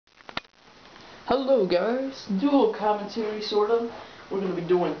Hello guys, dual commentary sort of. We're gonna be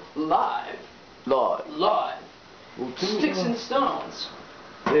doing live. Well, Sticks and stones.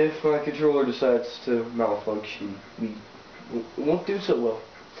 if my controller decides to malfunction, we won't do so well.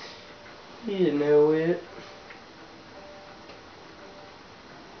 You know it.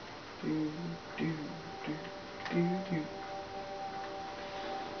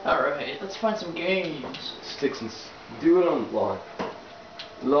 Alright, let's find some games. Sticks and do it on launch.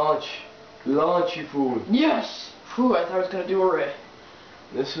 Launch, you fool. Yes! Whew, I thought I was gonna do already.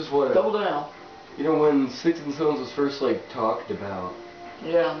 This is what Double down. you know when Sticks and Stones was first talked about.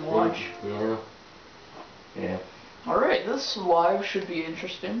 Yeah, on launch. Yeah. Alright, this live should be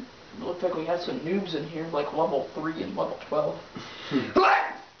interesting. It looked like we had some noobs in here, like level 3 and level 12.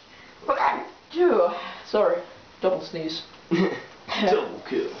 Sorry, double sneeze. Double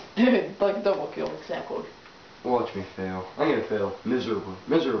kill. Like double kill, exactly. Watch me fail. I'm gonna fail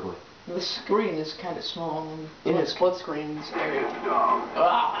miserably. The screen is kind of small. It The is. split screen's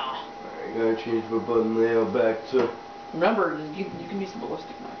ah. I gotta change my button layout back to. Remember, you can use the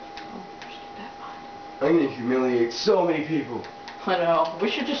ballistic knife. Oh, just keep that in mind. I'm gonna humiliate so many people. I know. We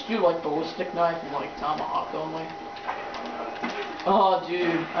should just do like ballistic knife and like tomahawk only. Oh,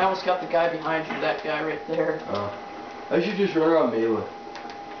 dude, I almost got the guy behind you. That guy right there. I should just run around melee,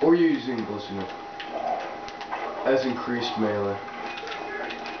 or using ballistic knife as increased melee.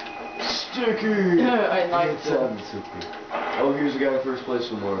 Sticky! I knifed him. Oh, here's the guy in first place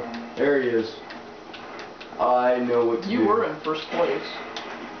from Laura. There he is. I know what to do. You were in first place.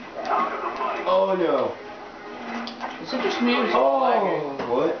 Oh no. Is it just me or is it lagging?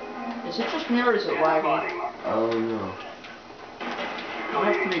 What? Is it just me or is it lagging? Oh no.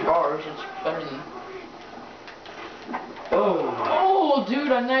 I have 3 bars. It's better than. Oh. Oh,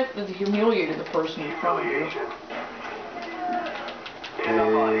 dude, I knifed and humiliated the person in front of you.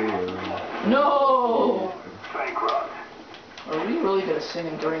 No! Are we really gonna sing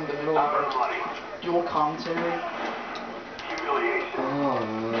it during the middle of our dual commentary?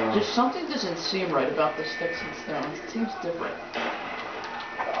 Just something doesn't seem right about the Sticks and Stones. It seems different.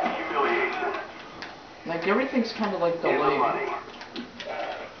 Like everything's kind of like delayed.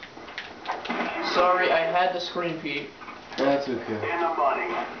 Sorry, I had to screen peek. That's okay.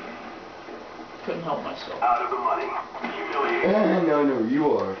 Couldn't help myself. Out of the money. Humiliation. No,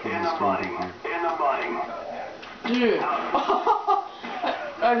 you are. In the money. In the money. Dude,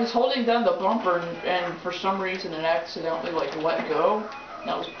 I was holding down the bumper and for some reason it accidentally like let go.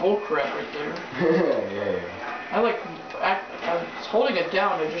 That was bullcrap right there. Yeah. I was holding it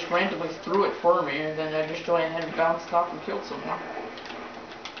down and it just randomly threw it for me and then I just went ahead and bounced off and killed someone.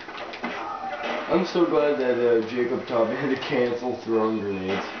 I'm so glad that Jacob taught me how to cancel throwing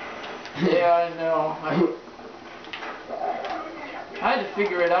grenades. Yeah, I know. I had to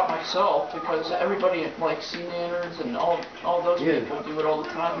figure it out myself because everybody like C-Nanners and all those people do it all the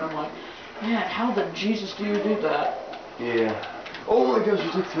time and I'm like, man, how the Jesus do you do that? Yeah. Oh my gosh,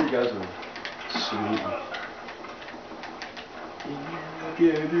 you took 3 guys with me. Sweet.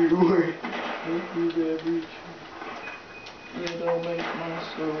 Yeah, dude, wait. You don't make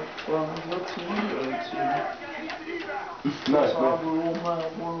myself from the TNT. Nice, I rule my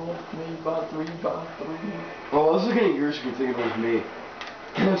world, made by 3 by 3. Oh, I was looking at yours, you could think it was me.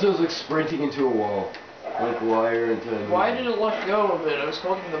 So I was like sprinting into a wall. Like wire into. Why did it let go of it? I was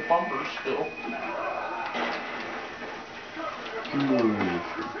holding the bumper still.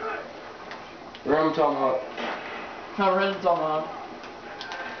 Random tomahawk. No, random tomahawk.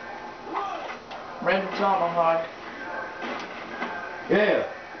 Random tomahawk. Yeah.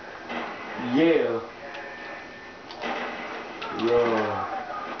 Yeah. Run.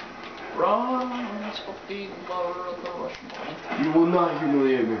 Run, Spooky Mother of the Russian Line. You will not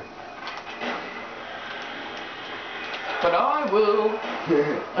humiliate me. But I will.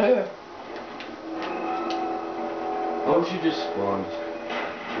 Oh, she just spawned.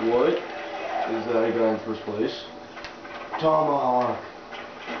 What? Is that a guy in first place? Tomahawk.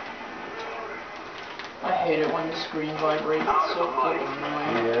 I hate it when the screen vibrates. It's so fucking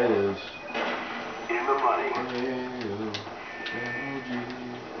annoying. Yeah, it is. In the money.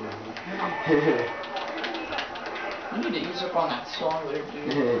 I need to ease up on that song there,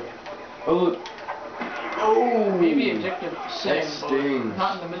 dude. Oh, look. Oh! Maybe addictive to sing, That stings. but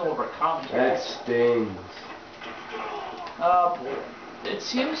not in the middle of our commentary. That stings. Boy. It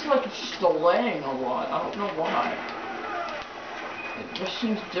seems like it's just delaying a lot. I don't know why. It just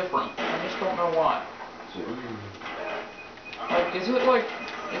seems different. I just don't know why. Like, is it like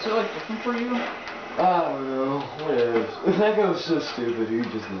different for you? I don't know. Whatever. That guy was so stupid. He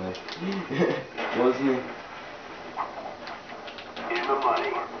just left. Wasn't he? In the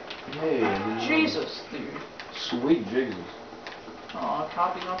money. Hey, Jesus, dude. Sweet Jesus. Aw,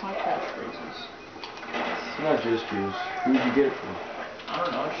 copying off my catchphrases. It's not just yours. Who'd you get it from? I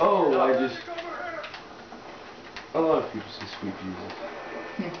don't know. Oh, I just... A lot of people say Sweet Jesus.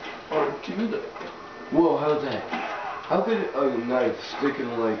 Or do they? Whoa, how's that? How could a knife stick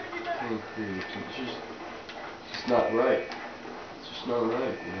in like pancreas? It's just not right. It's just not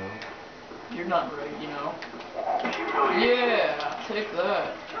right, you know? You're not right, you know. Yeah, take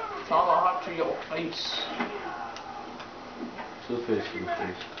that. Tomahawk to your face. To the face, to the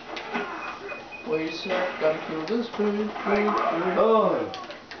face. Wait a sec, gotta kill this pig. Oh!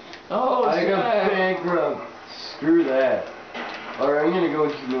 Oh, I got sad. bankrupt. Screw that. Alright, I'm gonna go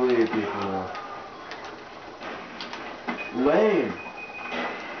and humiliate people now. Lame.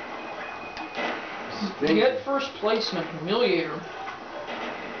 Get first placement, humiliate him.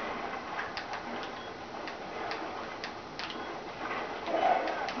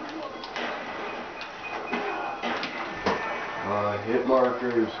 Hit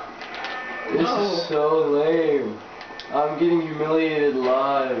markers. This No. is so lame. I'm getting humiliated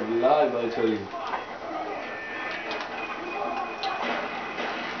live, I tell you.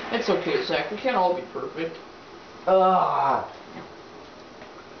 It's okay, Zach. We can't all be perfect. Ah.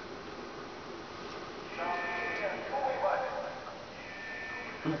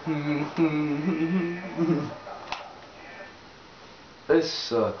 This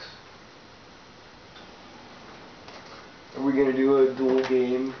sucks. Are we gonna do a dual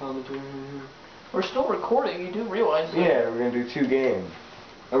game commentary? We're still recording. You do realize that? Yeah, we're gonna do 2 games.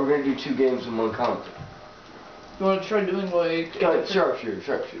 Or we're gonna do 2 games in one commentary. You want to try doing like... Sharpshooter.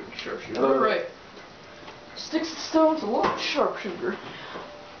 Sharpshooter. Alright. Sticks and stones, a lot of sharpshooter.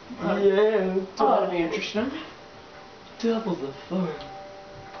 Yeah. Oh, that'd be interesting. Double the fun.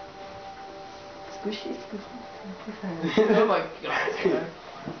 Squishy, squishy. Oh my god.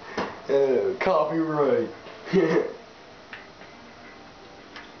 Copyright.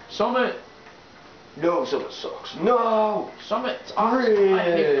 Summit. No, Summit sucks. No! Summit's awesome. I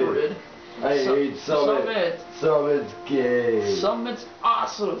hate Grid. I hate Summit. Summit's gay. Summit's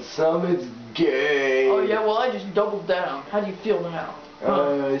awesome. Summit's gay. Oh yeah, well I just doubled down. How do you feel now?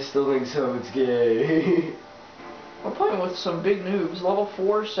 I still think Summit's gay. We're playing with some big noobs. Level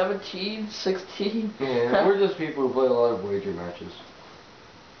 4, 17, 16. Yeah, we're just people who play a lot of wager matches.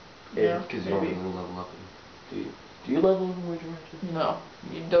 Yeah, because you don't maybe. really level up. Do you? Do you level up in wager matches? No,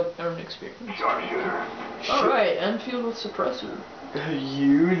 you don't earn experience. Sharpshooter. Alright, Enfield with suppressor.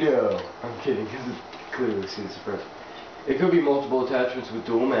 You know. I'm kidding, because it clearly seems suppressed. It could be multiple attachments with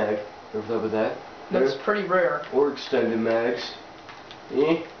dual mag. Ever thought about that? That's Yeah. pretty rare. Or extended mags.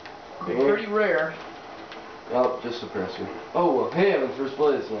 Eh? Be pretty rare. Oh, just suppressor. Oh, well, hey, I'm in first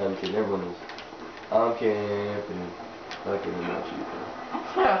place. No, I'm kidding, everyone is. I'm camping. Like it not you.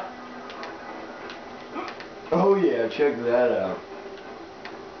 Yeah. Oh yeah, check that out.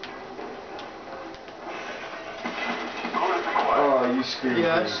 Oh, you screwed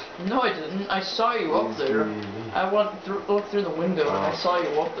Yes. No, I didn't. I saw you up there. I went through, looked through the window and I saw you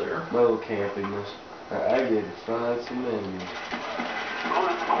up there. My little campingness. I get to find some enemies.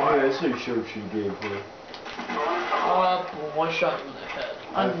 Oh, yeah, that's how you sharpshooter gameplay. One shot you in the head.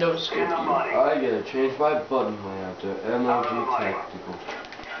 I no scope you. I gotta change my button layout to MLG Tactical.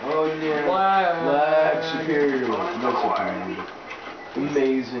 Oh yeah. Lag. Lag superior. No superior.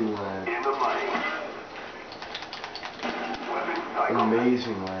 Amazing lag.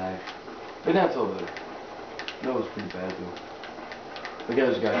 Amazing lag. But that's all better. That was pretty bad though. The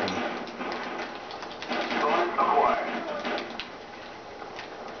guys got me.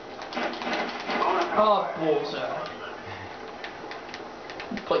 Oh, bullseye.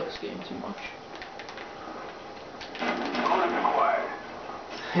 You play this game too much.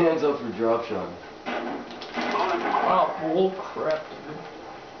 Hands up for drop shot. Oh, bull crap, dude.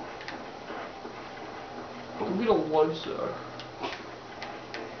 Go get a life sack.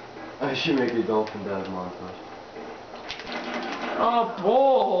 I should make a dolphin dive montage. Oh,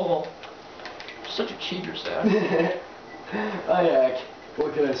 bull! Such a cheater, Zach. I hack.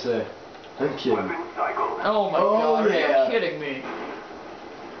 What can I say? I'm kidding. Oh my god, yeah. are you kidding me?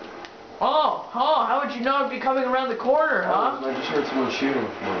 Oh, how would you know I'd be coming around the corner, huh? I just heard someone shooting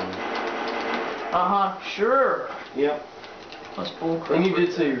from over there. Uh-huh, sure. Yep. That's bullcrap. And you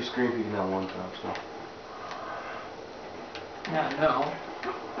did say you were screen peeking that one time, so. Yeah, no.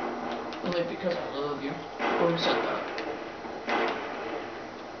 Only because I love you. Who said that?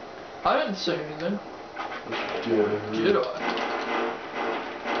 I didn't say anything. Did I?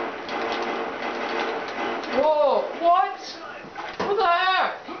 Whoa, what? What the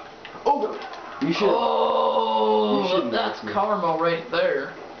heck? Oh! You should. Oh, You shouldn't that's ask me. karma right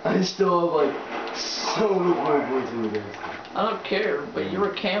there. I I still have like so many more points in the game. I don't care, but you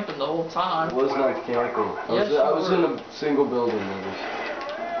were camping the whole time. I was not camping. I was in a single building, that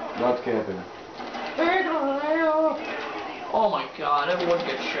was not camping. Oh my god, everyone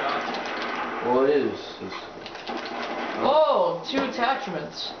gets shot. Well, it is. Oh, 2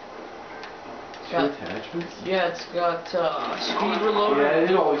 attachments. Two attachments? Yeah, it's got speed reload. Yeah,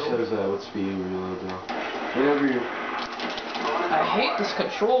 it always says that with speed reload though. Whenever you... I hate this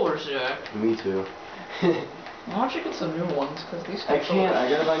controller, Zach. Me too. Why don't you get some new ones? Because these I controllers... can't, I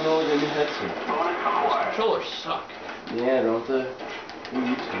gotta buy no a new headset. These controllers suck. Yeah, don't they?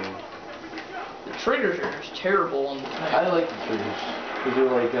 Me too. The triggers are just terrible on the thing. I like the triggers, because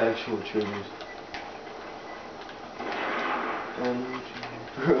they're like actual triggers. The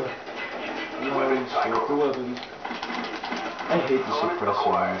weapons. I hate the suppressor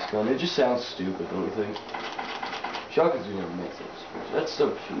on this gun. It just sounds stupid, don't you think? Shotguns do never make sense. That's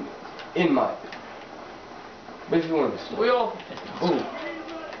so cheap, in my opinion. But if you want to We all...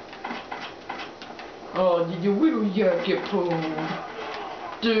 Oh, did your little yak get pwned?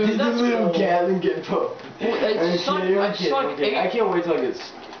 Dude, did that's the little cool. Gatling get pwned? I can't wait till I get...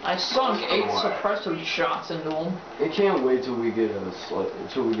 I sunk 8 suppressor shots into him. I can't wait till we get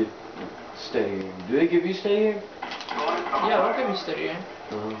steady aim. Do they give you steady aim? Yeah, they'll give you steady aim.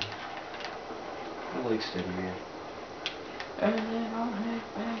 I like steady aim. And then I'll head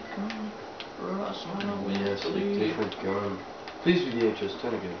back on. Yes, a different gun. Please be VHS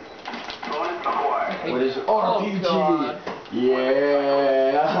 10 again. What is it? Oh, RPG! God.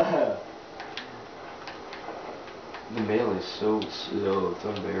 Yeah! The melee is so slow, it's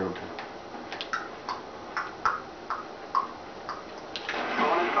unbearable.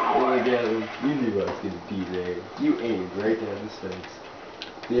 Oh my god, you knew I was gonna be there. You aimed right down the sights.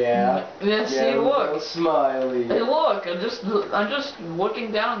 Yeah. Yeah, see, look. Smiley. Hey, look, I'm just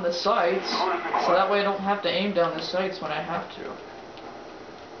looking down the sights, so that way I don't have to aim down the sights when I have to.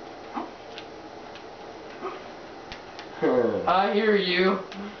 I hear you.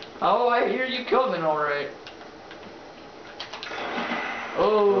 Oh, I hear you coming, alright.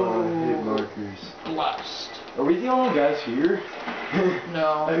 Oh, hit markers. Blast. Are we the only guys here?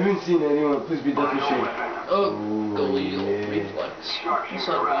 No. I haven't seen anyone. Please be death machine. Oh, Galil reflex. This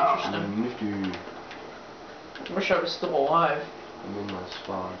ought to be interesting. Wish I was still alive. I'm in my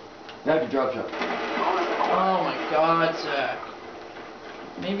spawn. Now you drop shot. Oh my god, Zach.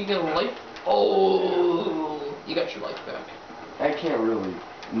 Maybe get a life. Oh, you got your life back. I can't really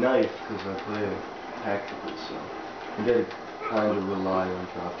knife because I play tactical, so I gotta kind of rely on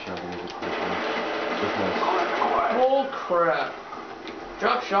drop shot a little quicker. Oh crap.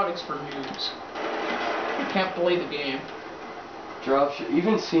 Drop shot is for noobs. You can't play the game. Drop shot,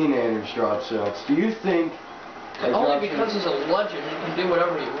 even Cena enters drop shots. Do you think... Only because he's a legend and can do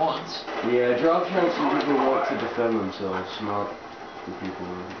whatever he wants. Yeah, drop shots are people who want to defend themselves, not the people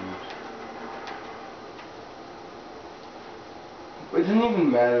who are noobs. It doesn't even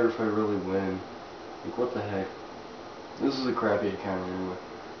matter if I really win. Like, what the heck? This is a crappy account anyway.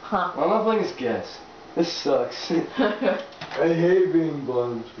 Huh. Why am I playing as guest? This sucks. I hate being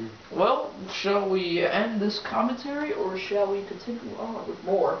blind. Well, shall we end this commentary or shall we continue on with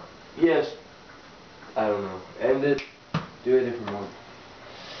more? Yes. I don't know. End it. Do a different one.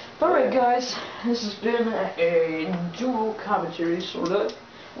 Alright guys, this has been a dual commentary, sort of,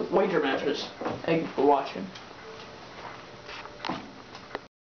 with wager matches. Thank you for watching.